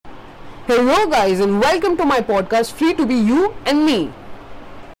Hello, guys, and welcome to my podcast, Free to Be You and Me.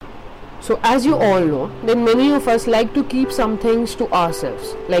 So, as you all know, that many of us like to keep some things to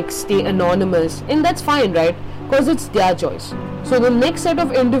ourselves, like stay anonymous, and that's fine, right? Because it's their choice. So, the next set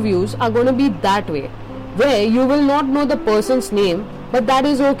of interviews are going to be that way, where you will not know the person's name, but that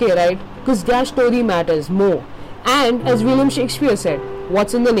is okay, right? Because their story matters more. And as William Shakespeare said,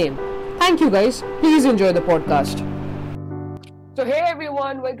 what's in the name? Thank you, guys. Please enjoy the podcast. So hey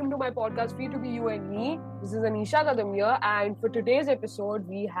everyone, welcome to my podcast Free to Be You and Me. This is Anisha Kadam here, and for today's episode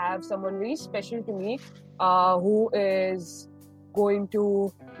we have someone very special to me who is going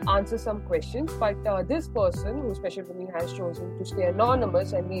to answer some questions, but this person who's special to me has chosen to stay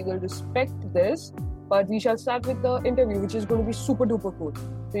anonymous, and we will respect this, but we shall start with the interview, which is going to be super duper cool.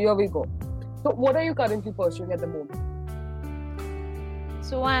 So here we go. So what are you currently pursuing at the moment?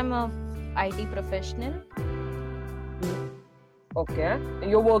 So I'm a IT professional. Okay,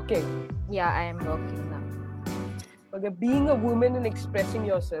 you're working. Yeah, I am working now. Okay, being a woman and expressing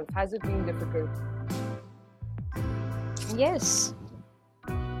yourself, has it been difficult? Yes,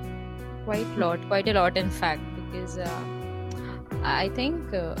 quite a lot in fact, because I think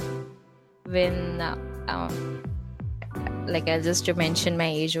when like I'll just to mention my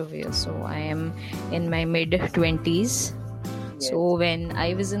age over here. So I am in my mid 20s. Yes. So when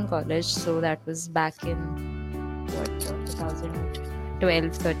I was in college, so that was back in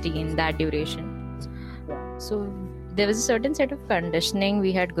 2012, 13, that duration. Yeah. So there was a certain set of conditioning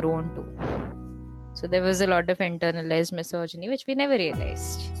we had grown to. So there was a lot of internalized misogyny which we never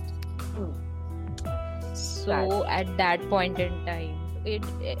realized. So at that point in time, it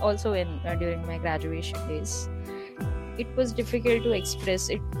also in during my graduation days, it was difficult to express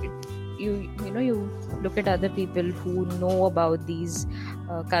it. You look at other people who know about these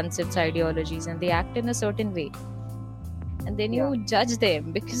concepts, ideologies, and they act in a certain way, and then you judge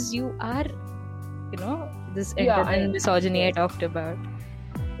them because you are this internal misogyny I talked about.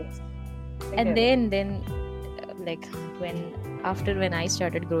 And then like when I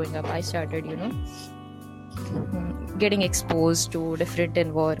started growing up, I started getting exposed to different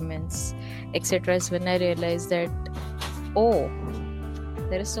environments, etc. is when I realized that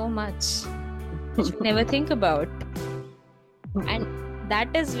there is so much which we never think about, and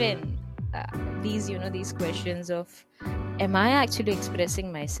that is when these questions of am I actually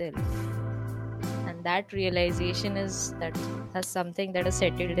expressing myself, and that realization that's something that has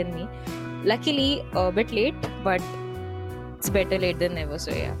settled in me. Luckily a bit late, but it's better late than never.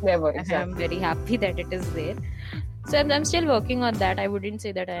 So yeah, never. Exactly. I'm very happy that it is there. So I'm still working on that. I wouldn't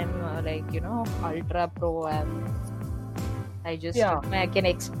say that I'm ultra pro. I can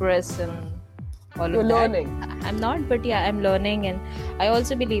express and all You're of that. learning. I'm not, but yeah, I'm learning, and I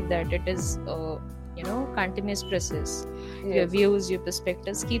also believe that it is continuous process. Yes. Your views, your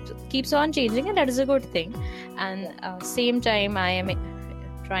perspectives keeps on changing, and that is a good thing. And same time, I am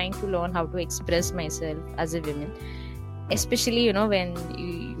trying to learn how to express myself as a woman, especially when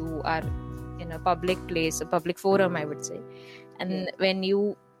you are in a public place, a public forum, I would say, and when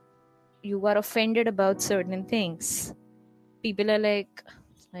you are offended about certain things, people are like,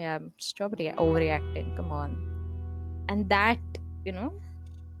 yeah, stop overreacting, come on. And that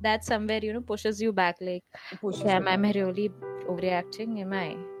that somewhere pushes you back, like, am I really overreacting? Am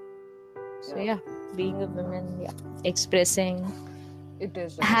I? So yeah, being a woman, expressing it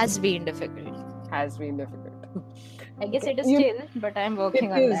is has been difficult. I guess it is still, but I'm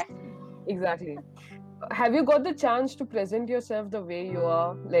working on that. Exactly. Have you got the chance to present yourself the way you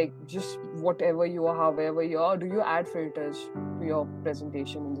are, like just whatever you are, however you are? Or do you add filters to your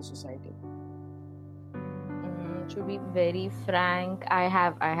presentation in the society? To be very frank, I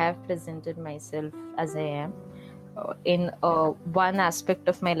have presented myself as I am in one aspect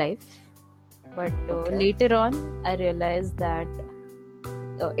of my life, but later on I realized that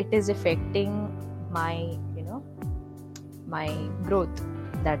it is affecting my my growth.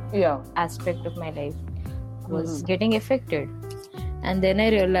 That aspect of my life was getting affected, and then I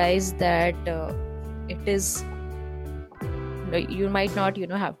realized that it is you might not you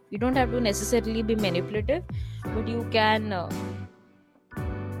don't have to necessarily be manipulative, but you can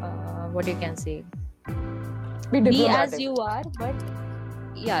what you can say, be as you are, but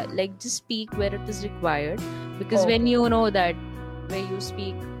just speak where it is required, because when you know that where you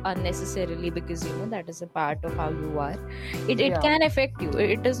speak unnecessarily, because that is a part of how you are, it can affect you.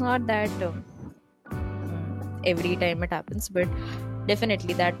 It is not that every time it happens, but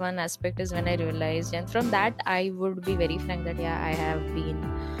definitely that one aspect is when I realized, and from that I would be very frank that I have been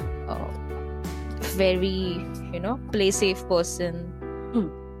very play safe person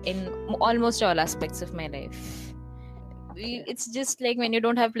in almost all aspects of my life. it's just like when you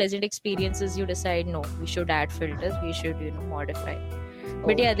don't have pleasant experiences, you decide no, we should add filters, we should modify.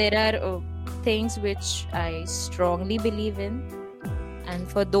 But yeah, there are things which I strongly believe in, and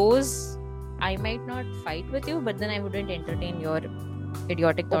for those I might not fight with you, but then I wouldn't entertain your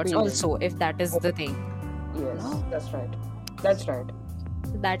idiotic thoughts also, if that is the thing. Yes, that's right. That's right.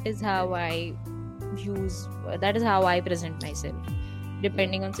 So that is how I present myself,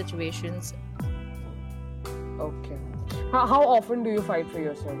 depending on situations. Okay. How often do you fight for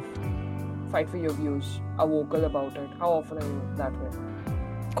yourself? Fight for your views? Are vocal about it? How often are you that way?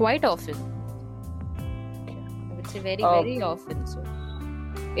 Quite often. Okay. I would say very, very often. So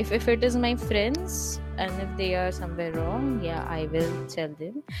if it is my friends and if they are somewhere wrong, yeah, I will tell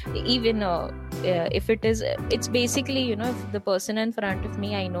them. Even if it's basically, if the person in front of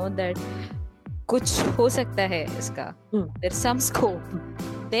me, I know that kuch ho sakta hai iska, there's some scope,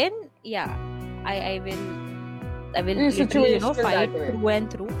 then yeah, I will literally, fight through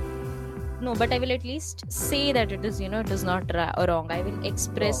and through. No, but I will at least say that it is, it is not wrong. I will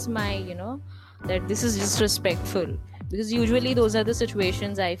express my, that this is disrespectful. Because usually those are the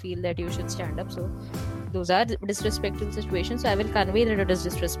situations I feel that you should stand up. So those are disrespectful situations. So I will convey that it is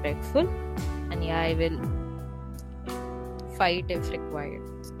disrespectful. And yeah, I will fight if required.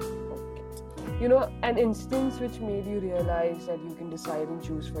 An instance which made you realize that you can decide and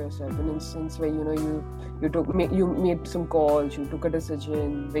choose for yourself. An instance where you made some calls, you took a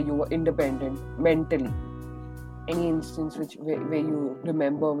decision, where you were independent mentally. Any instance where you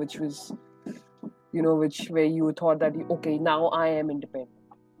remember which was, where you thought that okay, now I am independent.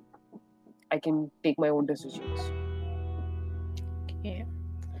 I can take my own decisions. Okay.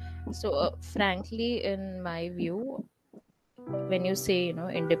 So frankly, in my view, when you say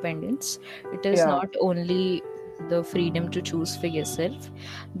independence, it is not only the freedom to choose for yourself.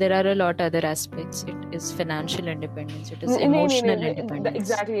 There are a lot other aspects. It is financial independence, it is emotional independence.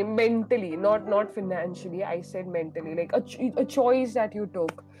 Exactly, mentally, not financially. I said mentally, like a choice that you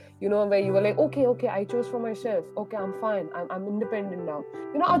took, where you were like, okay, I chose for myself, okay, I'm fine, I'm independent now,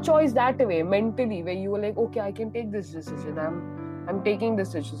 a choice that way, mentally, where you were like, okay, I can take this decision, I'm taking this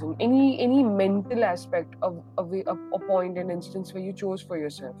decision. Any mental aspect of a point, an instance where you chose for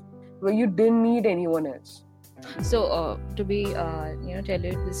yourself, where you didn't need anyone else. So to be tell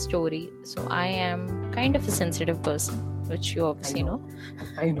you this story. So I am kind of a sensitive person, which you obviously know.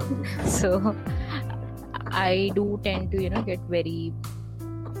 I know. So I do tend to get very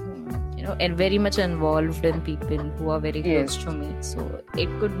and very much involved in people who are very close to me. So it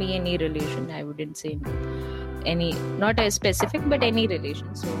could be any relation. I wouldn't say any, not a specific, but any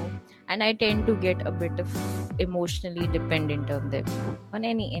relation. So, and I tend to get a bit of emotionally dependent on them, on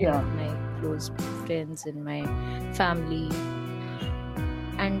any of my close friends in my family.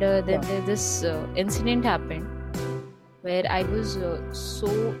 And then this incident happened where I was so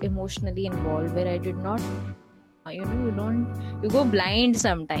emotionally involved, where I did not you go blind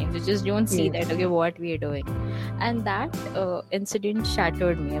sometimes, you just don't see that okay, what we are doing. And that incident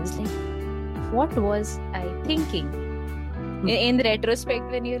shattered me. I was like, what was I thinking? In retrospect,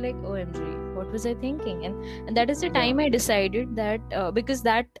 when you're like, OMG, what was I thinking? And that is the time I decided that because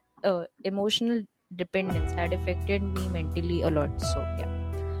that emotional dependence had affected me mentally a lot. So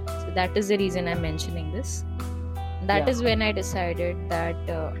that is the reason I'm mentioning this. That is when I decided that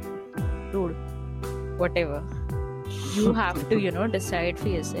dude, whatever, you have to decide for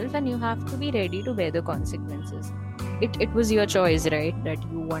yourself, and you have to be ready to bear the consequences. It was your choice, right, that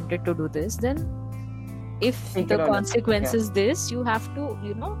you wanted to do this. Then if the consequence is this, you have to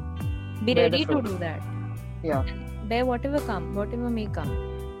be ready to do that. And bear whatever may come.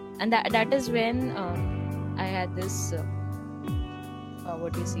 And that is when I had this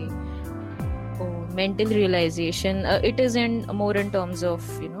mental realization. It is more in terms of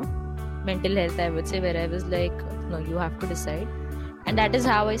mental health, I would say, where I was like, no, you have to decide. And that is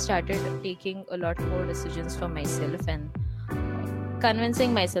how I started taking a lot more decisions for myself and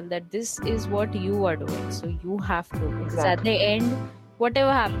convincing myself that this is what you are doing, so you have to. Because at the end,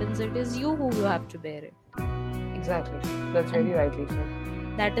 whatever happens, it is you who you have to bear it. Exactly. That's very rightly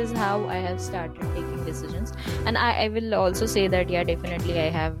said. That is how I have started taking decisions. And I will also say that, definitely I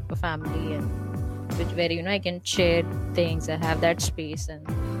have a family, and where I can share things. I have that space, and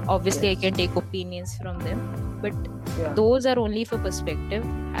obviously I can take opinions from them, but those are only for perspective.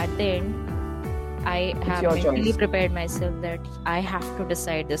 At the end, I have mentally prepared myself that I have to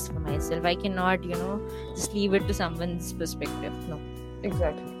decide this for myself. I cannot just leave it to someone's perspective. No.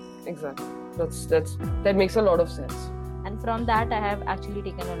 Exactly. That makes a lot of sense. And from that, I have actually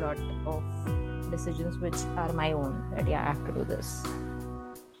taken a lot of decisions which are my own, that I have to do this.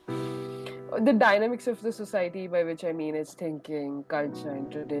 the dynamics of the society, by which I mean is thinking, culture,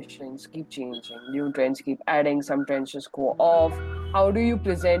 and traditions keep changing. New trends keep adding, some trends just go off. How do you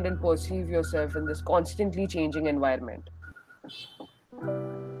present and perceive yourself in this constantly changing environment?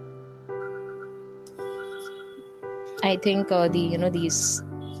 I think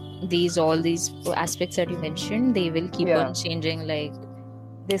these all these aspects that you mentioned, they will keep Yeah. on changing like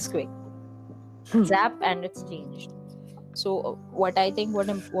this quick. Zap, and it's changed. So what I think,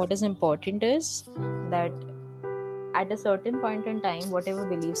 what is important is that at a certain point in time, whatever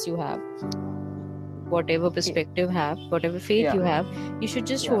beliefs you have, whatever perspective have, whatever faith Yeah. you have, you should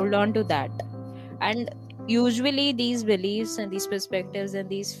just Yeah. hold on to that. And usually these beliefs and these perspectives and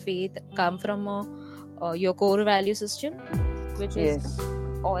these faith come from your core value system, which is Yes.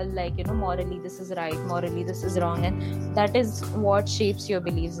 all like, morally this is right, morally this is wrong, and that is what shapes your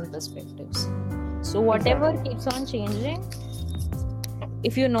beliefs and perspectives. So whatever keeps on changing,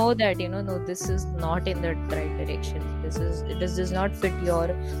 if you know that no, this is not in the right direction, it does not fit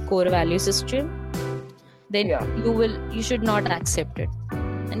your core value system, then Yeah. you should not accept it,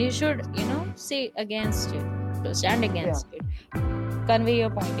 and you should say against it, to stand against it, convey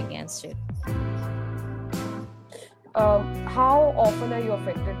your point against it. How often are you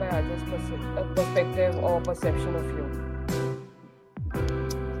affected by others' perspective or perception of you?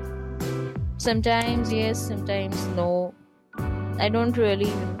 Sometimes yes, sometimes no. I don't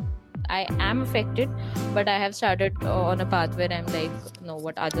really, I am affected, but I have started on a path where I'm like, no,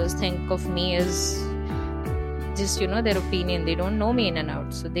 what others think of me is just their opinion. They don't know me in and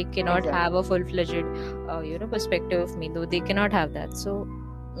out, so they cannot have a full-fledged perspective of me, though they cannot have that. So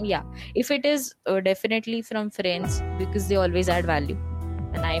yeah, if it is definitely from friends, because they always add value,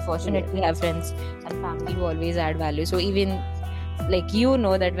 and I fortunately have friends and family who always add value. So even like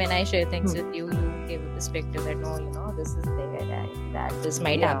that when I share things with you, you give a perspective that no, this is there, that this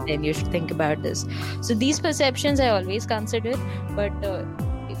might happen, you should think about this. So these perceptions I always consider, but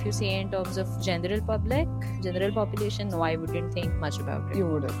if you say in terms of general population, no, I wouldn't think much about it. You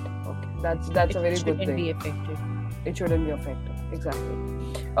wouldn't. Okay, that's a very good thing. It shouldn't be affected. It shouldn't be affected. Exactly.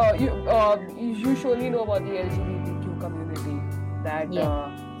 You surely know about the LGBTQ community that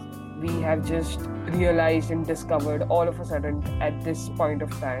we have just realized and discovered all of a sudden at this point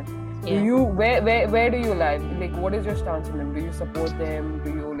of time. Where do you lie? Like, what is your stance on them? Do you support them? Do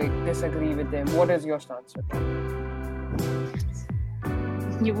you disagree with them? What is your stance with them?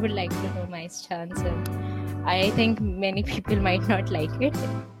 You would like to know my stance, and I think many people might not like it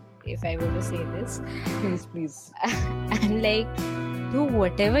if I were to say this. Please. I'm like, do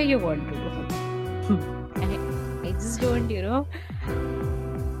whatever you want to do. I just don't,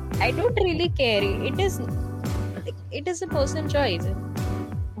 I don't really care. It is a personal choice.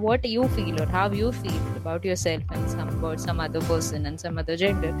 What you feel or how you feel about yourself and about some other person and some other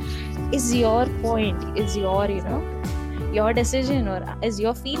gender is your point, is your your decision, or is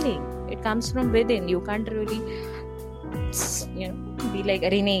your feeling. It comes from within. You can't really be like,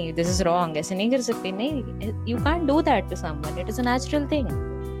 "Arey nahi, this is wrong. Aise nahi kar sakte." Nahi, you can't do that to someone. It is a natural thing.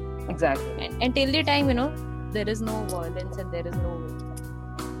 Exactly. And until the time there is no violence and there is no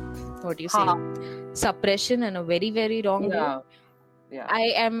suppression and a very, very wrong way. Yeah.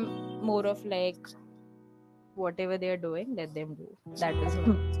 I am more of like, whatever they are doing, let them do. That is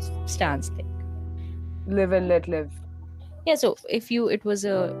my stance thing. Live and let live. Yeah, so if it was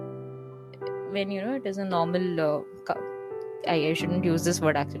it is a normal, I shouldn't use this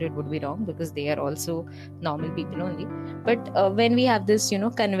word actually, it would be wrong because they are also normal people only. But when we have this,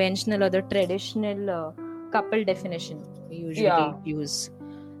 conventional or the traditional couple definition we usually use,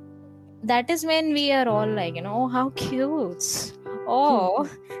 that is when we are all like, oh, how cute. Oh,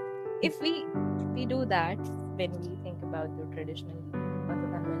 if we do that, when we think about the traditional or the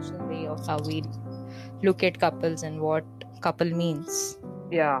conventional way of how we look at couples and what couple means,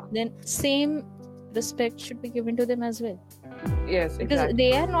 then same respect should be given to them as well. Yes, because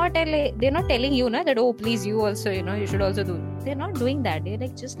exactly. they're not telling you that, oh, please, you also, you should also do. They're not doing that. They're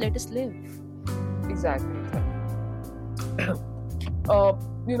like, just let us live. Exactly.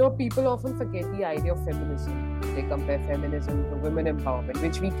 People often forget the idea of feminism. They compare feminism to women empowerment,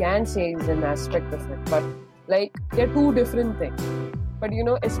 which we can say is an aspect of it, but they're two different things. But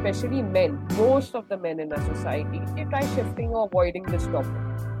especially men, most of the men in our society, they try shifting or avoiding this topic.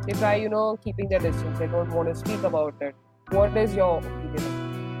 They try, keeping their distance. They don't want to speak about it. What is your opinion?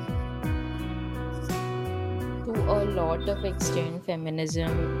 To a lot of extent, feminism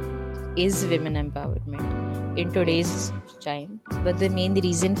is women empowerment in today's time. But the main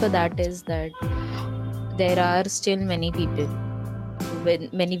reason for that is that there are still many people,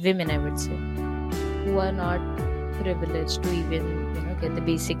 many women, I would say, who are not privileged to even get the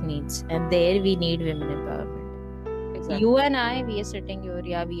basic needs, and there we need women empowerment. Exactly. You and I, we are sitting here,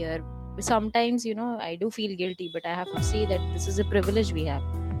 yeah, we are sometimes, I do feel guilty, but I have to say that this is a privilege we have.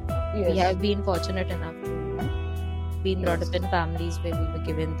 We Yes. have been fortunate enough to been brought up in families where we were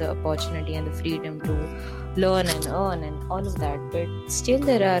given the opportunity and the freedom to learn and earn and all of that, but still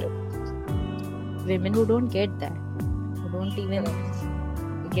there are women who don't get that, who don't even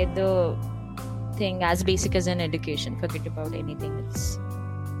get the thing as basic as an education. Forget about anything else.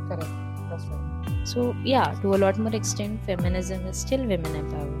 Correct. That's right. So yeah, to a lot more extent, feminism is still women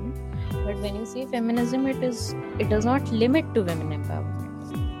empowerment. But when you say feminism, it does not limit to women empowerment.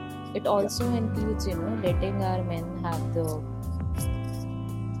 It also includes, letting our men have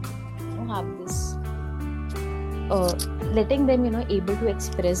letting them, able to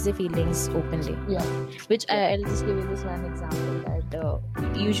express their feelings openly. Yeah. Which I'll just give you this one example that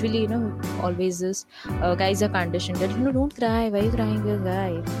usually, always this guys are conditioned that, don't cry, why are you crying, you're a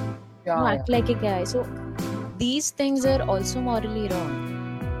guy? Act like a guy. So these things are also morally wrong.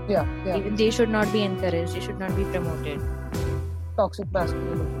 Yeah. Even they should not be encouraged, they should not be promoted. Toxic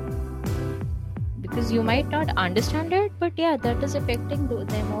masculinity. Because you might not understand it, but yeah, that is affecting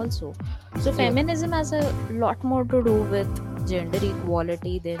them also. So feminism has a lot more to do with gender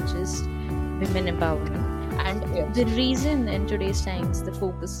equality than just women empowerment. And the reason in today's times the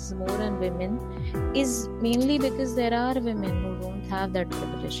focus is more on women is mainly because there are women who don't have that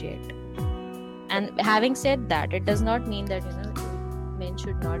privilege yet. And having said that, it does not mean that men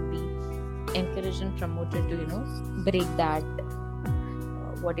should not be encouraged and promoted to break that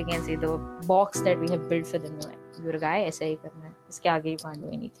what you can say, the box that we have built for them. You're a guy, aisa hi karna hai. Iske aage you can't do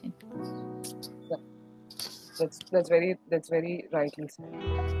anything. That's very rightly said.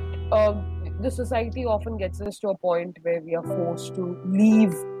 The society often gets us to a point where we are forced to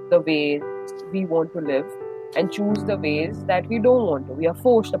leave the ways we want to live and choose the ways that we don't want to. We are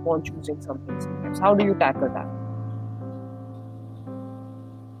forced upon choosing something sometimes. How do you tackle that?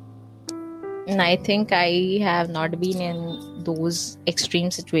 And I think I have not been in those extreme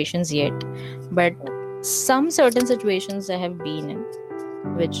situations yet, but some certain situations I have been in,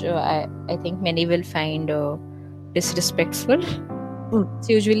 which I think many will find disrespectful. It's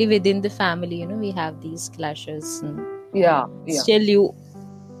usually within the family, we have these clashes. And Still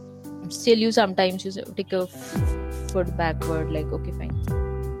you sometimes you take a foot backward, like, okay, fine,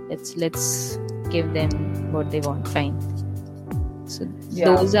 let's give them what they want, fine. So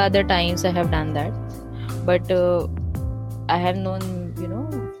those are the times I have done that. But I have known,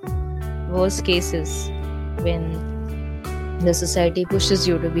 worse cases when the society pushes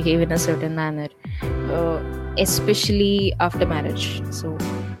you to behave in a certain manner, especially after marriage. So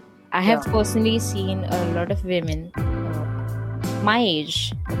I have personally seen a lot of women my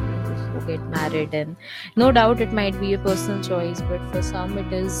age who get married, and no doubt it might be a personal choice, but for some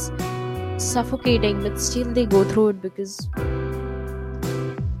it is suffocating, but still they go through it because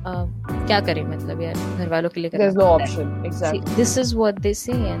क्या करें मतलब यार घर वालों के लिए करना. There's no option. Exactly. See, this is what they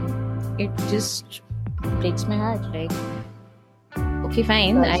say, and it just breaks my heart. Like, okay,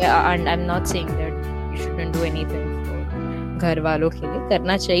 fine. And I'm not saying that you shouldn't do anything for घर वालों के लिए,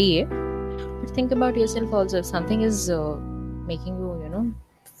 करना चाहिए. But think about yourself also. If something is making you,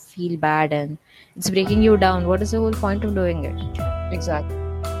 feel bad and it's breaking you down, what is the whole point of doing it? Exactly.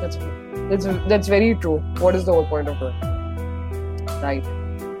 That's very true. What is the whole point of doing it? Right.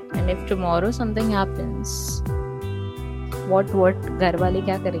 And if tomorrow something happens, what घर वाले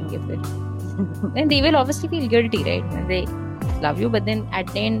क्या करेंगे फिर? Then they will obviously feel guilty, right? And they love you, but then at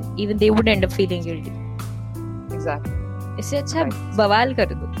the end, even they would end up feeling guilty. Exactly. इससे अच्छा बवाल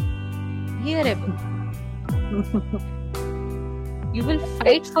कर दो. Here है. You will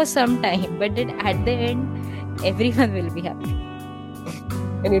fight for some time, but then at the end, everyone will be happy.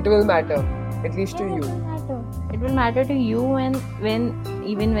 And it will matter, at least to you. It will matter to you, and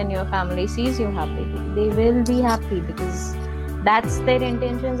even when your family sees you happy, they will be happy because that's their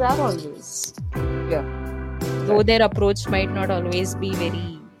intentions are always. Yeah. Though their approach might not always be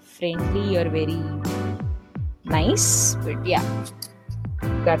very friendly or very nice, but yeah.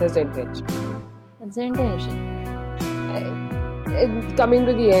 That is the intention. That's the intention. Coming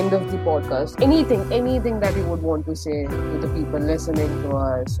to the end of the podcast, anything that you would want to say to the people listening to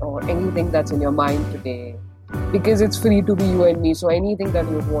us, or anything that's in your mind today, because it's free to be you and me, so anything that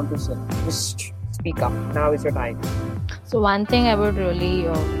you would want to say, just speak up. Now is your time. So one thing I would really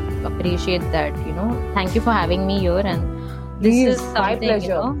appreciate that, thank you for having me here, and this is something, my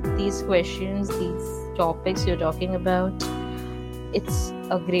pleasure. These questions, these topics you're talking about, it's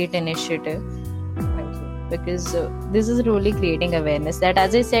a great initiative. Because this is really creating awareness that,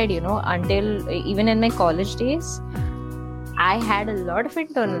 as I said, until even in my college days, I had a lot of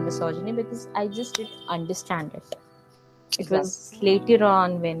internal misogyny because I just didn't understand it. It was later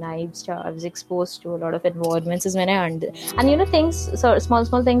on when I was exposed to a lot of environments is when I and things, so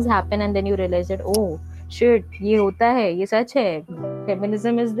small things happen, and then you realize that, oh shit, ye hota hai, ye sach hai,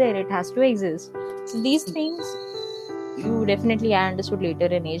 feminism is there, it has to exist. So these things you definitely I understood later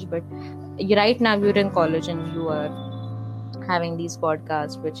in age, but right now you're in college and you are having these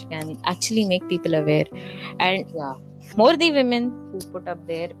podcasts which can actually make people aware, and more the women who put up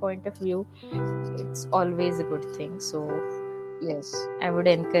their point of view, it's always a good thing. So Yes. I would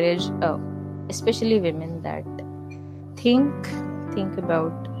encourage especially women that think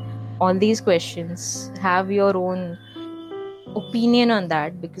about all these questions, have your own opinion on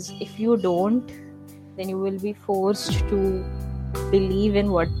that, because if you don't, then you will be forced to believe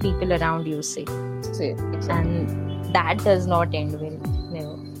in what people around you say. And that does not end well,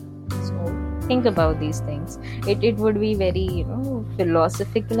 never. So think about these things. It would be very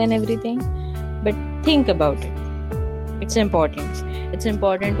philosophical and everything, but think about it. It's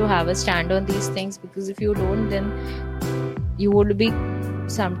important to have a stand on these things, because if you don't, then you would be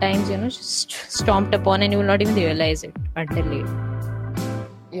sometimes just stomped upon and you will not even realize it until later.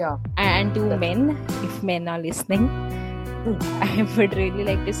 And to men, if men are listening, I would really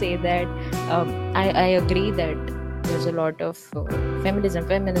like to say that I agree that there's a lot of feminism,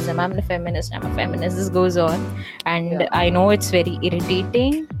 I'm a feminist, this goes on, and I know it's very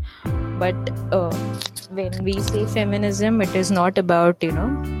irritating, but when we say feminism, it is not about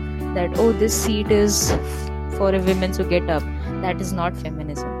that, oh, this seat is for a women to get up. That is not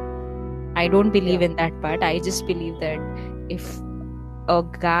feminism. I don't believe in that part. I just believe that if a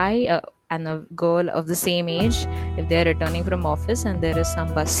guy and a girl of the same age, if they are returning from office and there is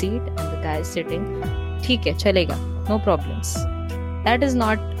some bus seat and the guy is sitting, theek hai, chalega, no problems. That is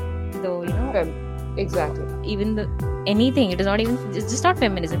not the exactly, even the anything. It is not even, it's just not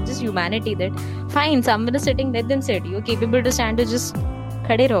feminism, just humanity. That fine, someone is sitting, let them sit. You're capable to stand, to just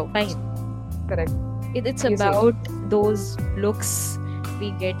khade raho, fine. Correct. It's about those looks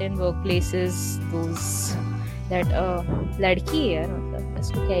we get in workplaces, those that ladki hai yaar,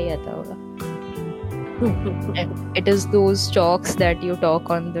 isko kya hi aata hoga. It is those talks that you talk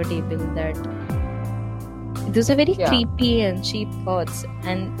on the table, that those are very creepy and cheap thoughts.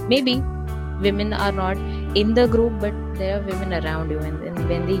 And maybe women are not in the group, but there are women around you, and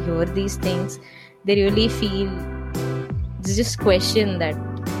when they hear these things, they really feel, they just question that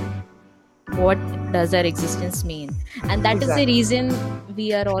what does our existence mean. And that is the reason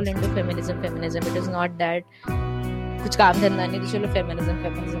we are all into feminism. It is not that kuch kaam dhanda nahi to chalo feminism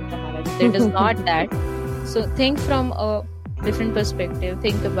kamara. It is not that. So think from a different perspective.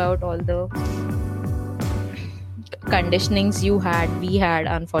 Think about all the conditionings we had,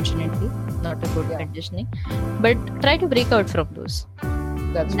 unfortunately not a good conditioning, but try to break out from those.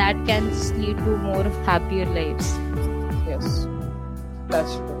 That can lead to more happier lives. Yes,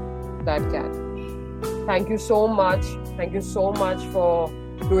 that's true. That can. Thank you so much for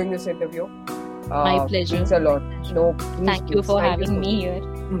doing this interview. My pleasure. Thanks a lot. No, thank you for having me here.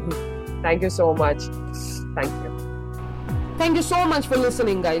 Thank you so much. Thank you so much for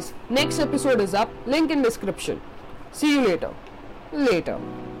listening, guys. Next episode is up. Link in description. See you later.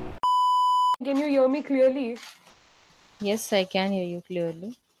 Can you hear me clearly? Yes, I can hear you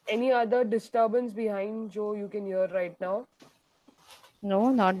clearly. Any other disturbance behind Joe you can hear right now? No,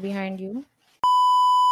 not behind you.